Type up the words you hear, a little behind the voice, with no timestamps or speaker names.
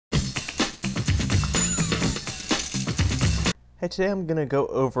Hey, today I'm going to go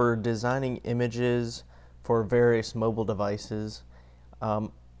over designing images for various mobile devices.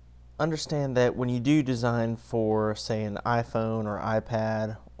 Understand that when you do design for, say, an iPhone or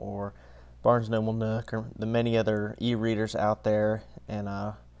iPad or Barnes & Noble Nook or the many other e-readers out there and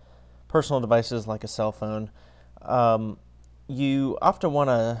personal devices like a cell phone, you often want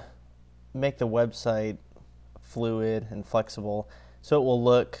to make the website fluid and flexible so it will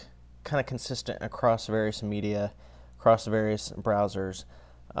look kind of consistent across various media, across various browsers.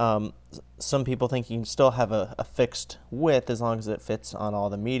 Some people think you can still have a fixed width as long as it fits on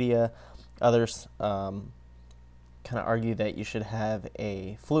all the media. Others kind of argue that you should have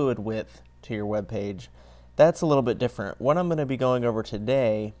a fluid width to your web page. That's a little bit different. What I'm going to be going over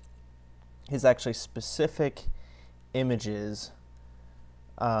today is actually specific images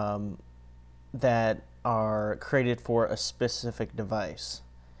that are created for a specific device.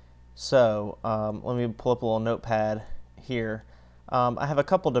 So let me pull up a little notepad here. I have a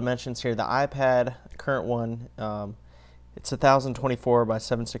couple dimensions here. The iPad current one, it's 1024 by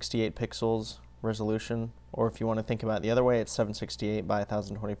 768 pixels resolution, or if you want to think about it the other way, it's 768 by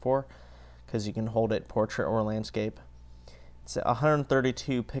 1024 because you can hold it portrait or landscape. It's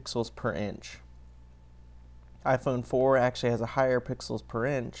 132 pixels per inch. iPhone 4 actually has a higher pixels per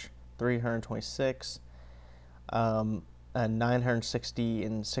inch, 326, and 960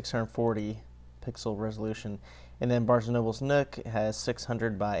 and 640 pixel resolution. And then Barnes & Noble's Nook has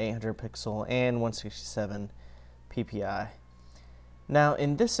 600 by 800 pixel and 167 ppi. Now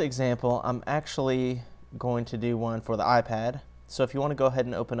in this example, I'm actually going to do one for the iPad. So if you want to go ahead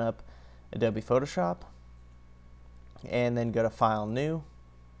and open up Adobe Photoshop and then go to File, New.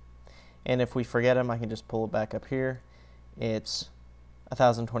 And if we forget them, I can just pull it back up here. It's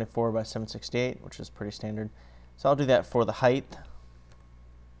 1024 by 768, which is pretty standard. So I'll do that for the height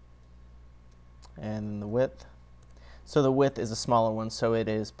and the width. So the width is a smaller one, so it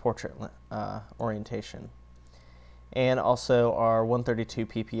is portrait orientation. And also our 132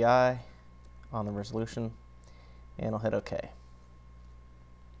 ppi on the resolution, and I'll hit OK.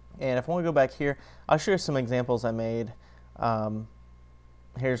 And if I want to go back here, I'll show you some examples I made.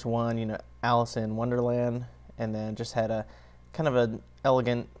 Here's one, Alice in Wonderland, and then just had a kind of an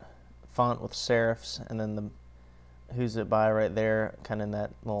elegant font with serifs, and then the who's it by right there, kind of in that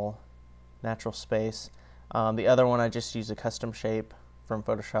little natural space. The other one I just used a custom shape from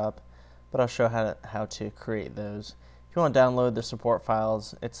Photoshop, but I'll show how to create those. If you want to download the support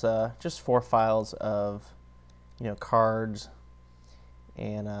files, it's just 4 files of cards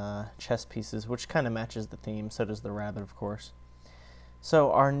and chess pieces, which kind of matches the theme. So does the rabbit, of course.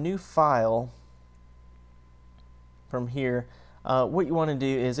 So our new file from here, what you want to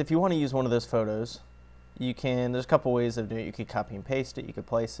do is, if you want to use one of those photos, you can, there's a couple ways of doing it. You could copy and paste it, you could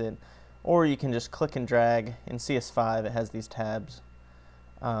place it, or you can just click and drag. In CS5 it has these tabs.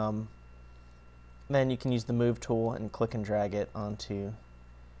 Then you can use the move tool and click and drag it onto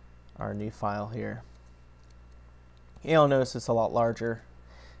our new file here. You'll notice it's a lot larger,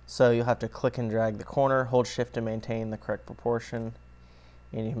 so you'll have to click and drag the corner, hold shift to maintain the correct proportion,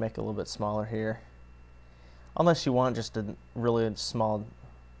 and you can make it a little bit smaller here, unless you want just a really small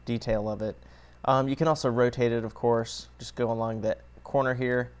detail of it. You can also rotate it, of course. Just go along that corner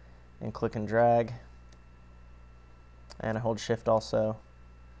here and click and drag, and I hold shift also,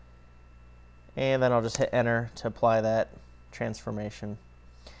 and then I'll just hit enter to apply that transformation.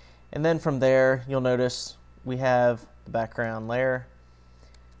 And then from there, you'll notice we have the background layer,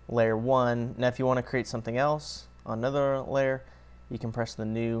 layer 1. Now if you want to create something else on another layer, you can press the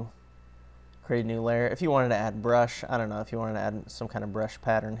new, create a new layer. If you wanted to add brush, I don't know, if you wanted to add some kind of brush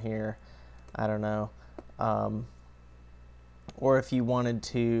pattern here, I don't know. Or if you wanted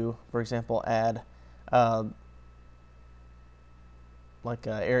to, for example, add like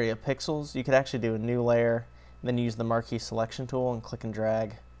an area of pixels, you could actually do a new layer, and then use the marquee selection tool and click and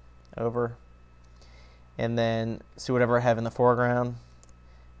drag over. And then see whatever I have in the foreground.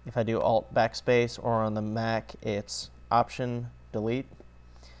 If I do Alt backspace, or on the Mac it's Option delete,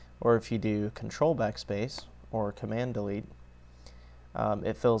 or if you do Control backspace or Command delete,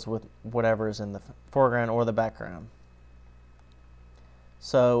 it fills with whatever is in the foreground or the background.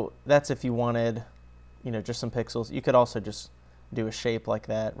 So that's if you wanted, just some pixels. You could also just do a shape like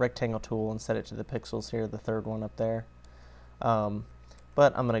that, rectangle tool, and set it to the pixels here, the third one up there.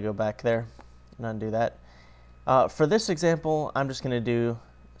 But I'm going to go back there and undo that. For this example, I'm just going to do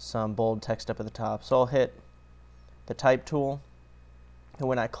some bold text up at the top. So I'll hit the type tool, and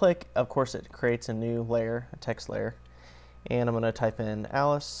when I click, of course, it creates a new layer, a text layer. And I'm going to type in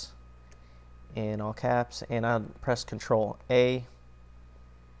Alice in all caps, and I'll press Control A,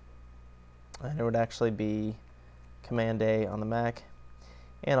 and it would actually be Command A on the Mac,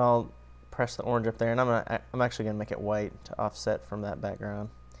 and I'll press the orange up there, and I'm actually going to make it white to offset from that background.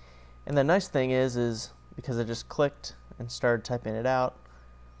 And the nice thing is because I just clicked and started typing it out,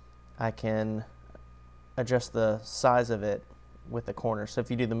 I can adjust the size of it with the corner. So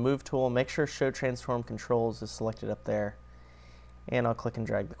if you do the move tool, make sure show transform controls is selected up there, and I'll click and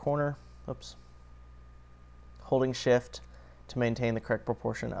drag the corner. Oops. Holding shift to maintain the correct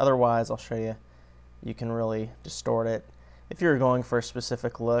proportion. Otherwise, I'll show you, you can really distort it. If you're going for a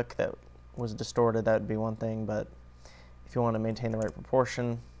specific look that was distorted, that would be one thing, but if you want to maintain the right proportion,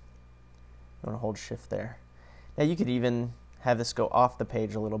 you want to hold shift there. Now you could even have this go off the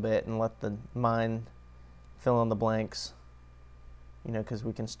page a little bit and let the mind fill in the blanks, you know, because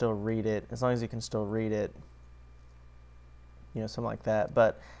we can still read it. As long as you can still read it, you know, something like that.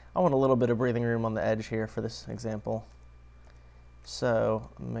 But I want a little bit of breathing room on the edge here for this example. So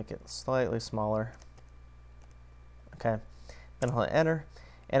make it slightly smaller. Okay, then I'll hit enter.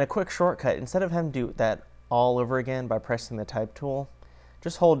 And a quick shortcut, instead of having to do that all over again by pressing the type tool,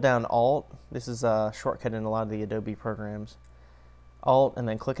 just hold down Alt. This is a shortcut in a lot of the Adobe programs. Alt and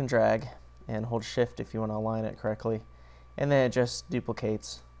then click and drag, and hold shift if you want to align it correctly. And then it just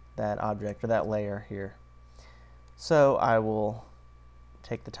duplicates that object or that layer here. So I will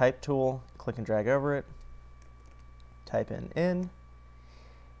take the type tool, click and drag over it, type in.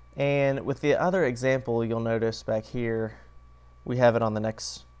 And with the other example, you'll notice back here, we have it on the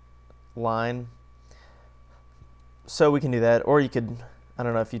next line. So we can do that, or you could, I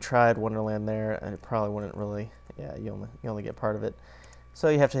don't know, if you tried Wonderland there, and it probably wouldn't really, yeah, you only get part of it. So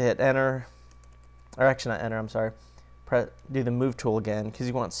you have to hit enter, or actually not enter, I'm sorry, do the move tool again, because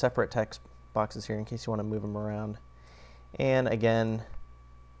you want separate text boxes here in case you want to move them around. And again,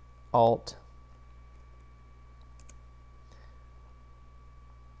 Alt,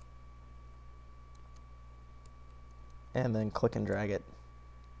 and then click and drag it.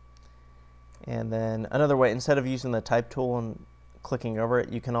 And then another way, instead of using the type tool and clicking over it,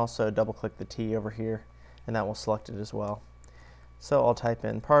 you can also double click the T over here, and that will select it as well. So I'll type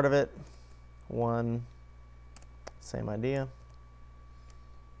in part of it, 1, same idea,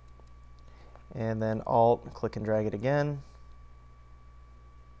 and then Alt, click and drag it again,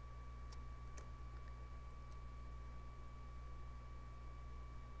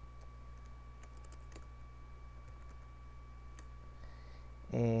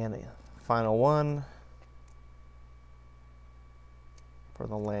 and the final one for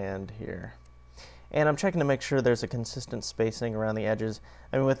the land here. And I'm checking to make sure there's a consistent spacing around the edges.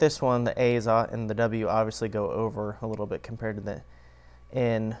 I mean, with this one, the A's and the W obviously go over a little bit compared to the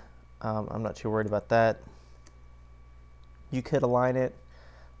N. I'm not too worried about that. You could align it,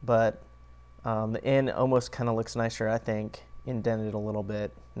 but the N almost kind of looks nicer, I think, indented a little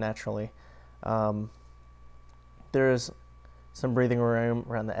bit naturally. There's some breathing room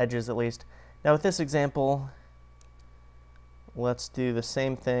around the edges at least. Now with this example, let's do the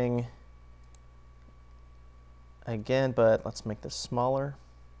same thing again, but let's make this smaller.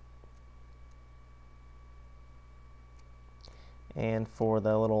 And for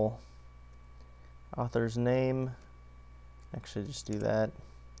the little author's name, actually just do that.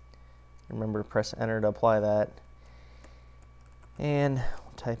 Remember to press enter to apply that. And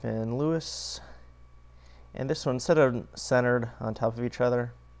we'll type in Lewis. And this one, instead of centered on top of each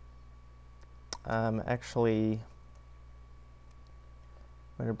other, I'm actually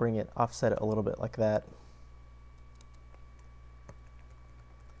going to bring it, offset it a little bit like that.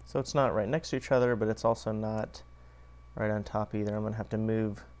 So it's not right next to each other, but it's also not right on top either. I'm going to have to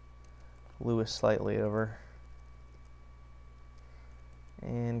move Lewis slightly over,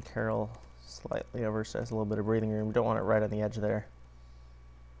 and Carol slightly over, so it has a little bit of breathing room. Don't want it right on the edge there.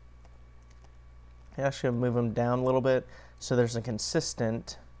 I actually move them down a little bit so there's a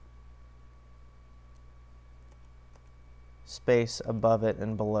consistent space above it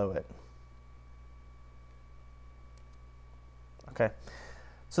and below it. Okay,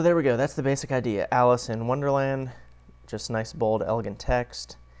 so there we go. That's the basic idea. Alice in Wonderland, just nice, bold, elegant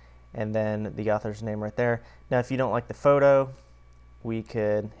text, and then the author's name right there. Now, if you don't like the photo, we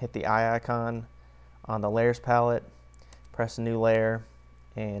could hit the eye icon on the layers palette, press a new layer,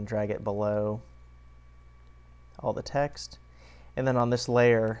 and drag it below all the text. And then on this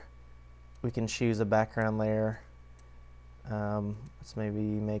layer, we can choose a background layer. Let's maybe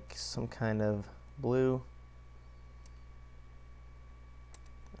make some kind of blue.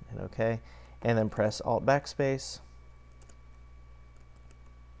 Hit OK. And then press Alt backspace.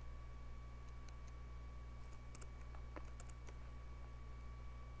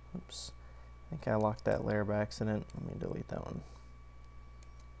 Oops. I think I locked that layer by accident. Let me delete that one.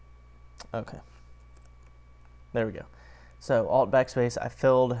 Okay. There we go. So Alt Backspace, I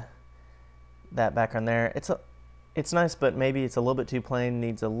filled that background there. It's nice, but maybe it's a little bit too plain,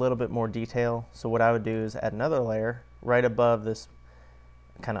 needs a little bit more detail. So what I would do is add another layer right above this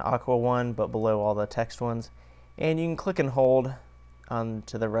kind of aqua one, but below all the text ones. And you can click and hold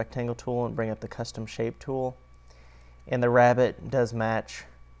onto the rectangle tool and bring up the custom shape tool. And the rabbit does match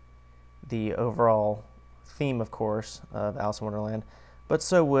the overall theme, of course, of Alice in Wonderland, but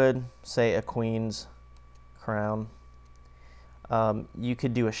so would, say, a queen's crown. You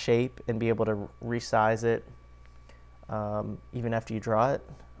could do a shape and be able to resize it even after you draw it,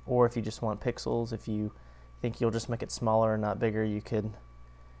 or if you just want pixels, if you think you'll just make it smaller and not bigger, you could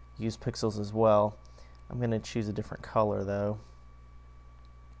use pixels as well. I'm going to choose a different color though.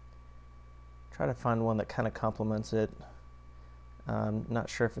 Try to find one that kind of complements it. Not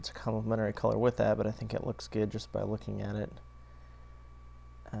sure if it's a complementary color with that, but I think it looks good just by looking at it.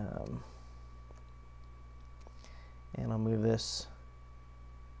 And I'll move this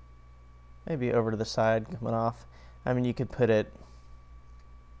maybe over to the side coming off. I mean, you could put it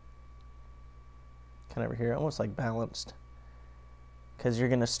kind of over here, almost like balanced, because you're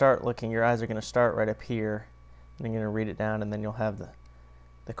going to start looking, your eyes are going to start right up here, and you're going to read it down, and then you'll have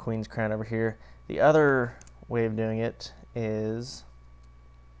the queen's crown over here. The other way of doing it is,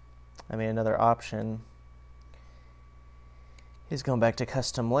 another option is going back to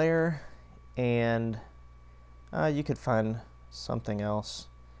custom layer, and you could find something else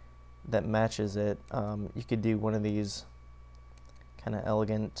that matches it. You could do one of these kind of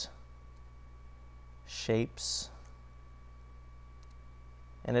elegant shapes,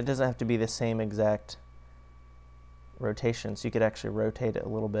 and it doesn't have to be the same exact rotation, so you could actually rotate it a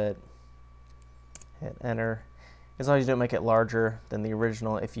little bit. Hit enter. As long as you don't make it larger than the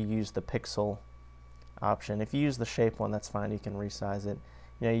original if you use the pixel option. If you use the shape one, that's fine, you can resize it.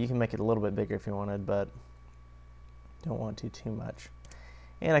 You can make it a little bit bigger if you wanted, but don't want to too much.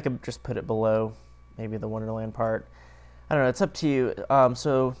 And I could just put it below maybe the Wonderland part. I don't know, it's up to you.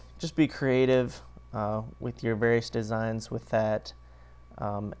 So just be creative with your various designs with that.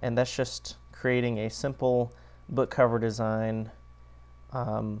 And that's just creating a simple book cover design.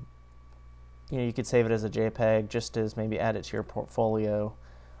 You could save it as a JPEG, just as maybe add it to your portfolio,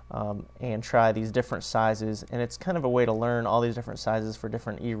 and try these different sizes. And it's kind of a way to learn all these different sizes for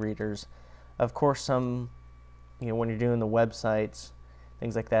different e-readers. Of course, some, when you're doing the websites,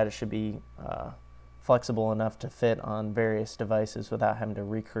 things like that, it should be flexible enough to fit on various devices without having to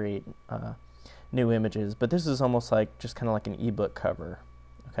recreate new images. But this is almost like just kind of like an ebook cover.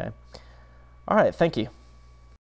 Okay. All right. Thank you.